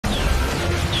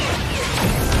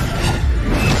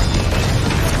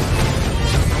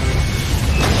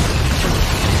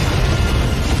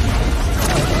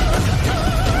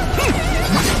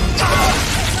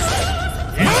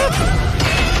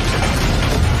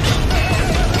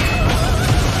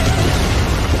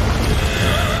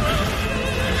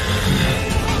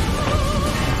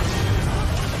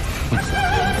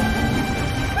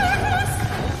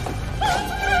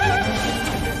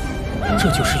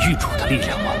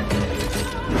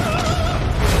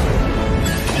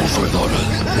位大人，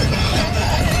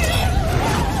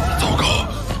糟糕，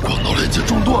广岛连接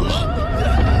中断了。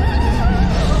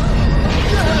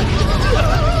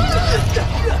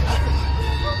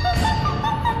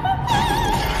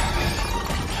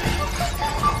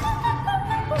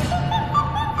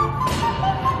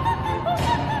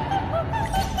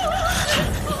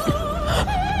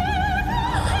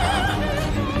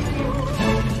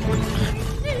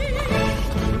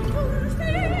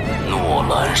诺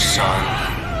岚山，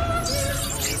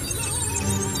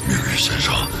命运先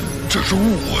生，这是误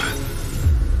会。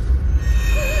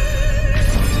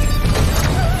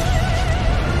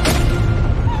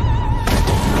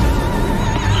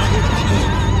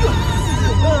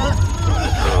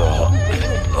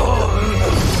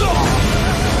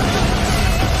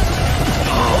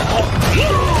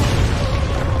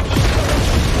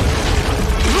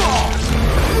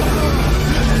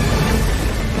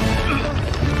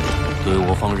对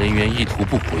我方人员意图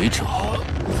不轨者，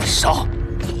杀！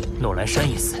诺岚山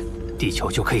一死，地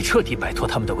球就可以彻底摆脱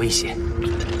他们的威胁。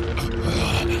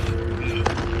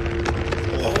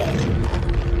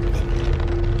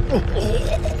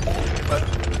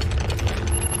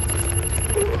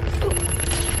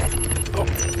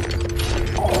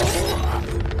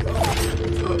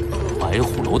白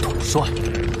虎楼统帅，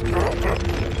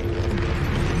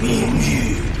明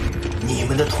玉，你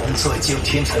们的统帅江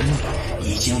天辰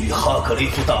已经与哈格雷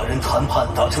夫大人谈判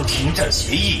达成停战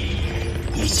协议，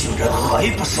你竟然还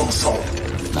不收手？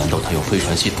难道他用飞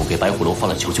船系统给白虎楼发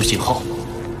了求救信号？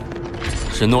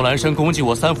是诺岚山攻击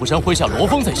我三府山麾下罗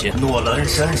峰在先。诺岚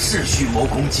山是蓄谋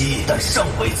攻击，但尚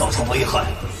未造成危害，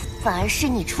反而是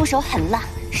你出手狠辣，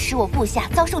使我部下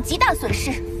遭受极大损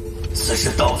失。此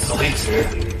事到此为止，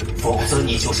否则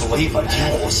你就是违反停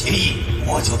火协议，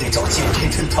我就得找江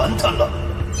天辰谈谈了。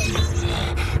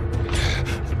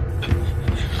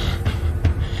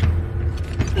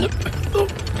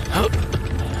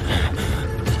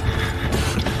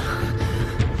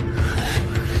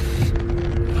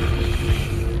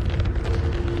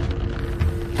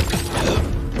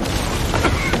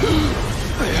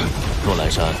诺岚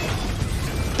山，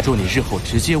若你日后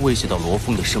直接威胁到罗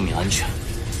峰的生命安全，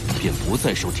便不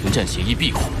再受停战协议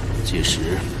庇护。届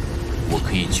时，我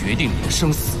可以决定你的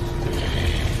生死。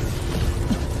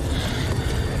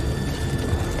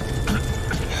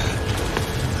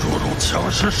这种强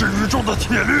势是宇宙的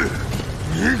铁律，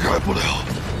你改不了，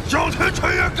江天辰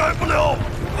也改不了。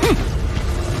哼！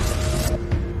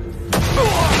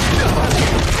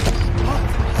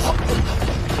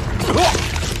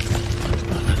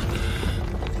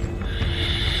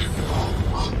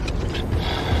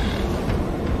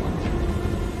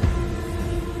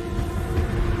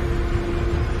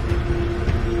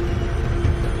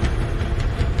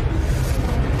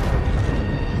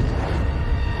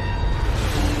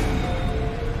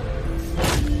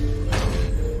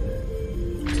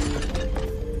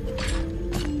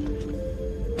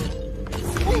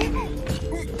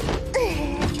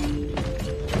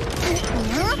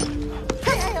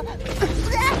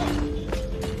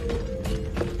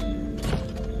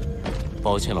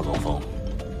抱歉了，罗峰。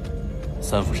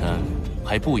三府山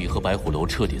还不宜和白虎楼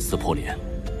彻底撕破脸。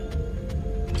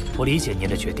我理解您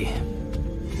的决定。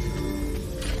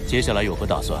接下来有何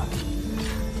打算？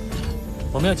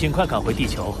我们要尽快赶回地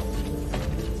球。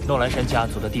诺岚山家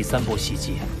族的第3波袭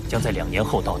击将在2年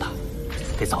后到达，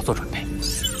得早做准备。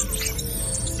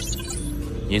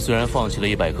你虽然放弃了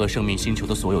100颗生命星球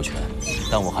的所有权，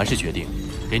但我还是决定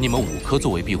给你们5颗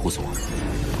作为庇护所。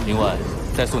另外，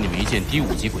再送你们一件低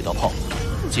5级轨道炮，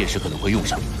届时可能会用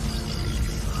上。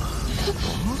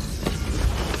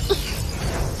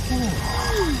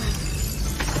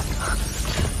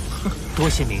多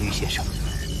谢明玉先生。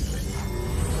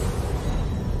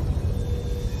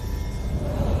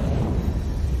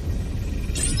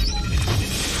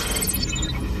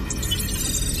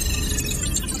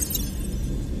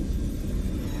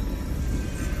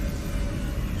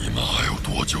你们还有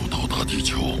多久到达地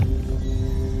球？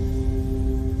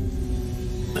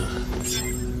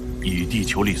以地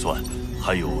球历算，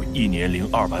还有1年零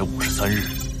253日。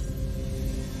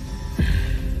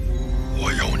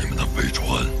我要你们的飞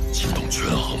船启动全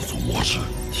航速模式，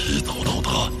提早到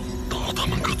达，打他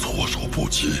们个措手不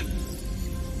及。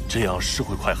这样是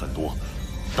会快很多，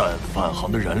但返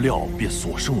航的燃料便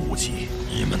所剩无几。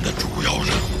你们的主要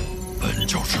任务本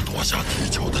就是夺下地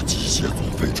球的机械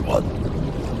组飞船，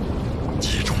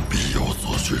其中必有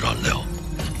所需燃料。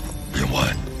另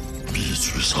外，必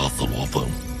须杀死罗峰。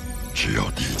只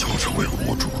要地球成为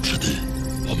无主之地，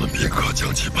我们便可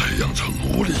将其培养成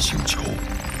奴隶星球。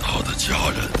他的家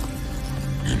人，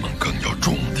你们更要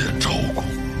重点照顾，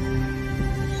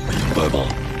明白吗？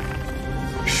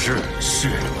是。是。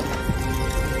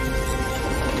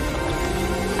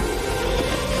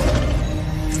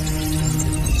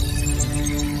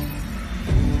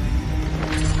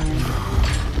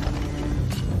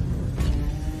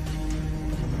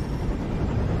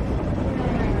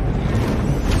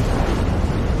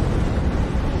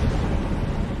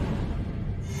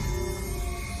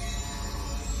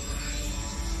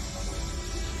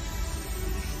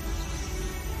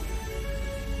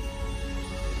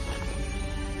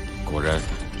果然，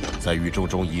在宇宙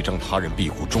中倚仗他人庇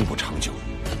护终不长久。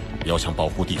要想保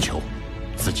护地球，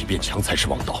自己变强才是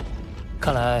王道。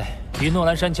看来与诺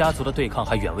兰山家族的对抗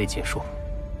还远未结束。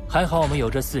还好我们有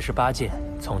这48件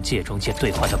从界中界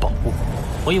兑换的宝物，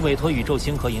我已委托宇宙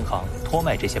星河银行托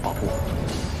卖这些宝物，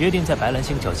约定在白兰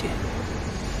星交接。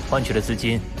换取的资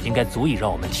金应该足以让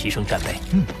我们提升战备。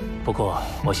不过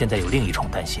我现在有另一重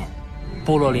担心，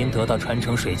布洛琳得到传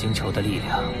承水晶球的力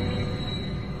量，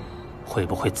会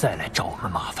不会再来找我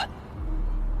们麻烦？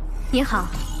您好，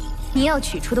您要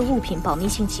取出的物品保密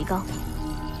性极高，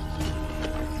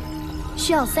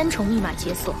需要3重密码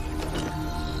解锁。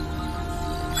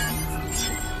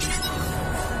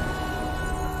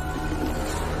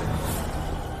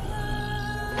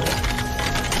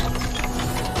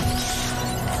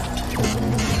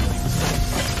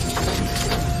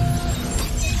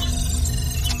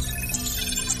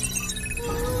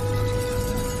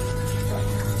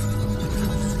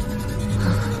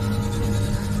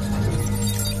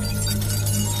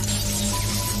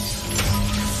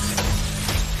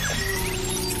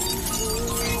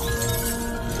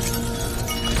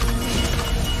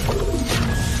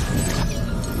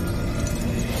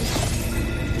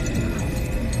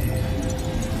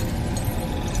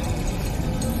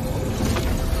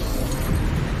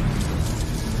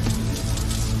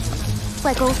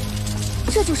外公，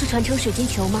这就是传承水晶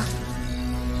球吗？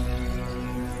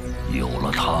有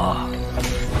了它，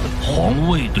皇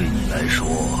位对你来说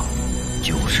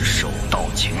就是手到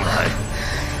擒来。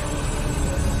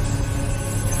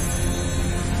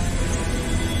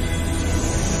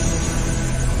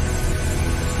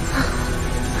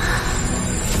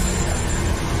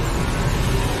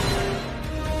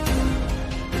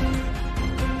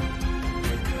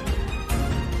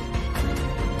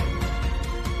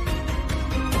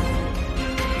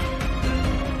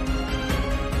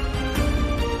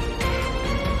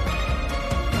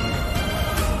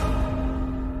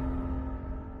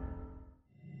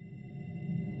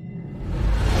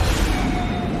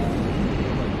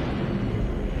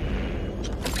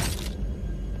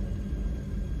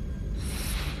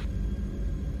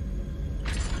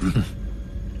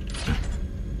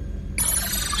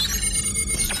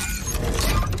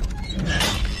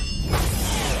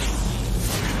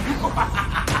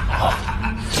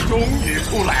终于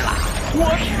出来了，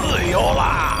我自由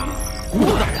了。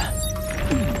顾大人，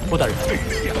顾大人，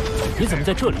你怎么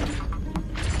在这里？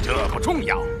这不重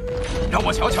要，让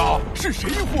我瞧瞧是谁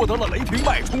获得了雷霆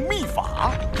脉冲秘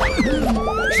法。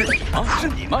是你吗？是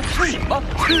你吗？是你吗？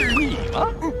是你吗？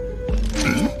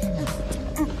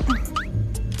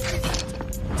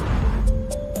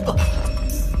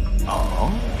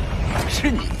哦，是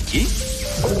你。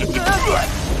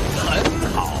很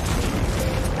好。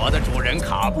我的主人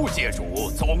卡布界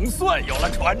主总算有了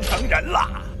传承人了。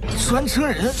传承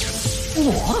人？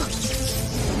我？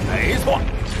没错，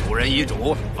主人遗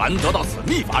嘱，凡得到此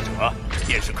秘法者，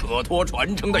便是可托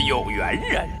传承的有缘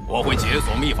人。我会解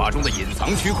锁秘法中的隐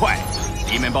藏区块，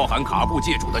里面包含卡布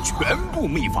界主的全部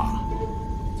秘法。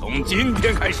从今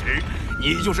天开始，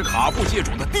你就是卡布界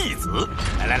主的弟子。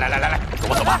来，跟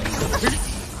我走吧。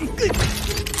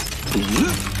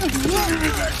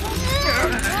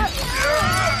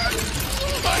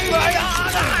哎呀！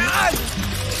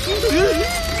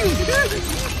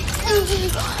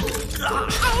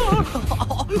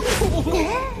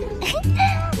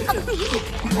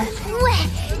喂，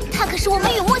他可是我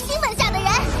们陨墨星门下的人，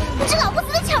是老不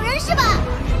死的抢人是吧？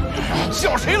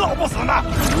叫谁老不死呢？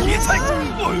你才……哎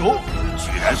呦，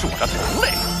居然是我的同类，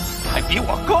还比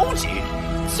我高级。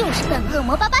就是本恶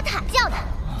魔巴巴塔叫的，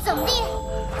怎么地？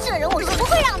这人我是不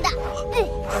会让的。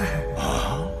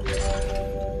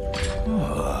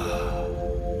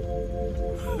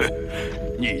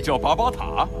你叫巴巴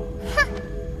塔？哼！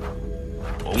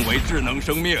同为智能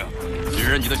生命，虽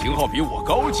然你的型号比我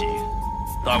高级，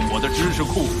但我的知识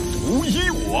库独一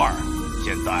无二，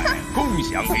现在共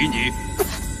享给你。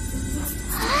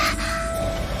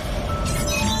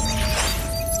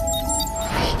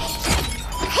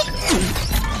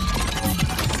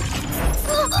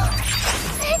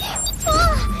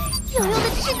有用的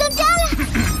知识增加了。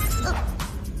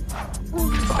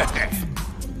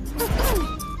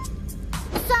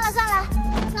算了，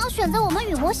让雪选择我们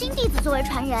陨墨星弟子作为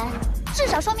传人，至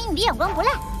少说明你的眼光不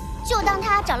赖。就当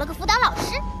他找了个辅导老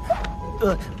师。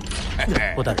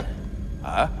郭大人，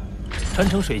啊，传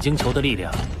承水晶球的力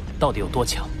量到底有多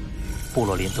强？布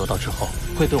洛琳得到之后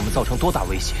会对我们造成多大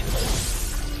威胁？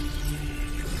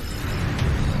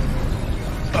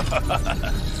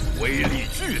威力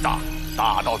巨大，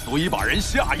大到足以把人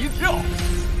吓一跳。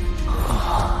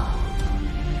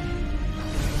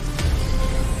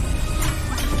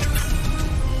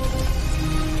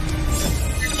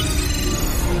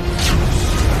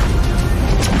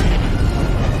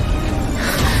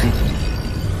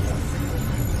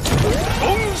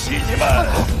恭喜你们！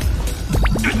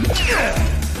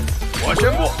我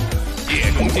宣布，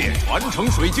界中界传承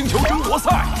水晶球争夺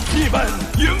赛，你们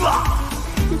赢了。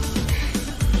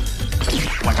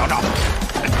我找找，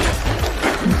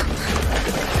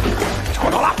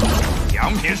找到了，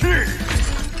奖品是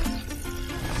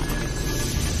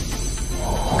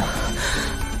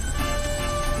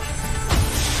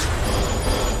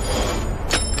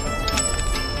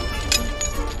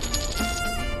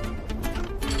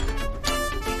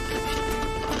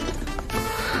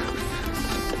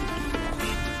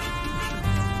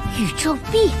宇宙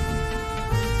币。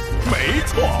没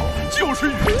错，就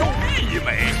是宇宙币一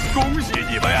枚，恭喜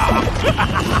你们呀！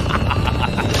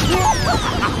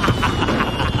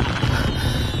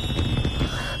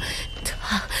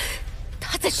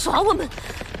他在耍我们。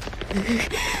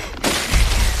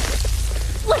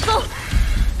外公，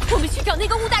我们去找那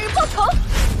个雾大人报仇。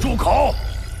住口！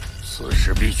此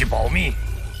事必须保密，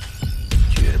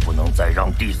绝不能再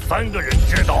让第三个人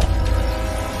知道。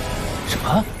什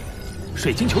么？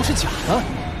水晶球是假的？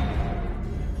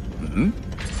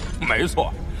没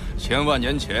错，千万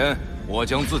年前我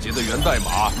将自己的源代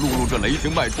码录入这雷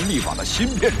霆脉冲秘法的芯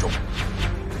片中，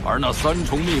而那3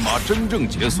重密码真正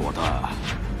解锁的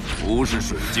不是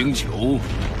水晶球，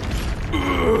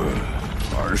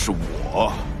而是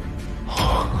我。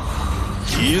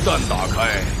一旦打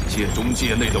开，界中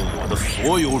界内的我的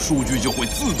所有数据就会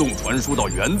自动传输到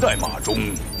源代码中，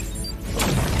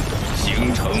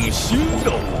形成新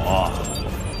的我。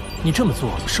你这么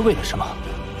做是为了什么？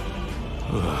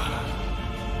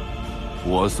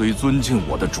我虽尊敬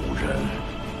我的主人，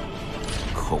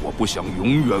可我不想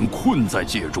永远困在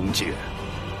界中界。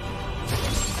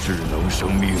智能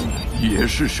生命也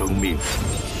是生命，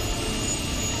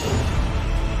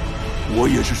我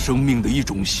也是生命的一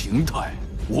种形态，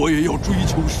我也要追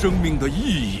求生命的意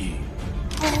义。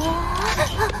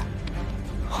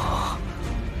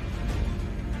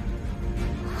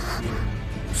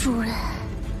主人。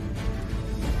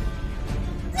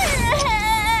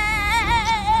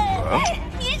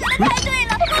你说的太对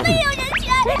了，我们有人权，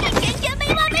这天天没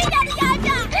完没了的压榨。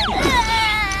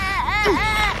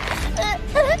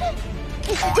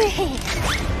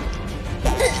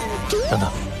等等，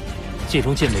界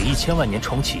中界每1000万年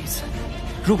重启一次，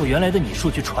如果原来的你数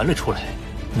据传了出来，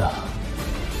那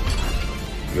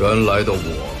原来的我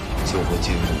就会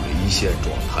进入离线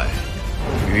状态，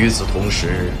与此同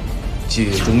时，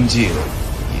界中界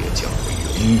也将会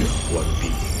永远关闭。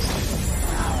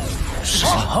什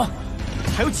么？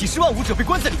还有几10万武者被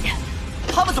关在里面，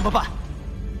他们怎么办？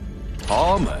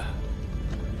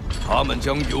他们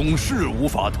将永世无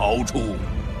法逃出。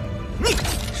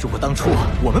如果当初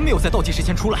我们没有在倒计时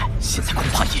前出来，现在恐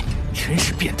怕也真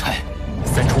是变态。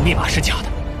3重密码是假的，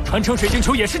传承水晶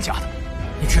球也是假的。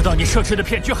你知道你设置的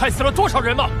骗局害死了多少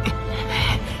人吗？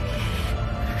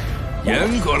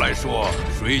严格来说，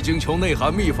水晶球内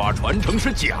涵秘法传承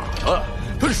是假的，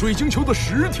但水晶球的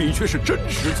实体却是真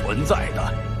实存在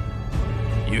的，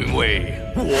因为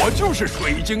我就是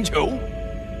水晶球。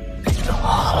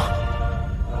啊！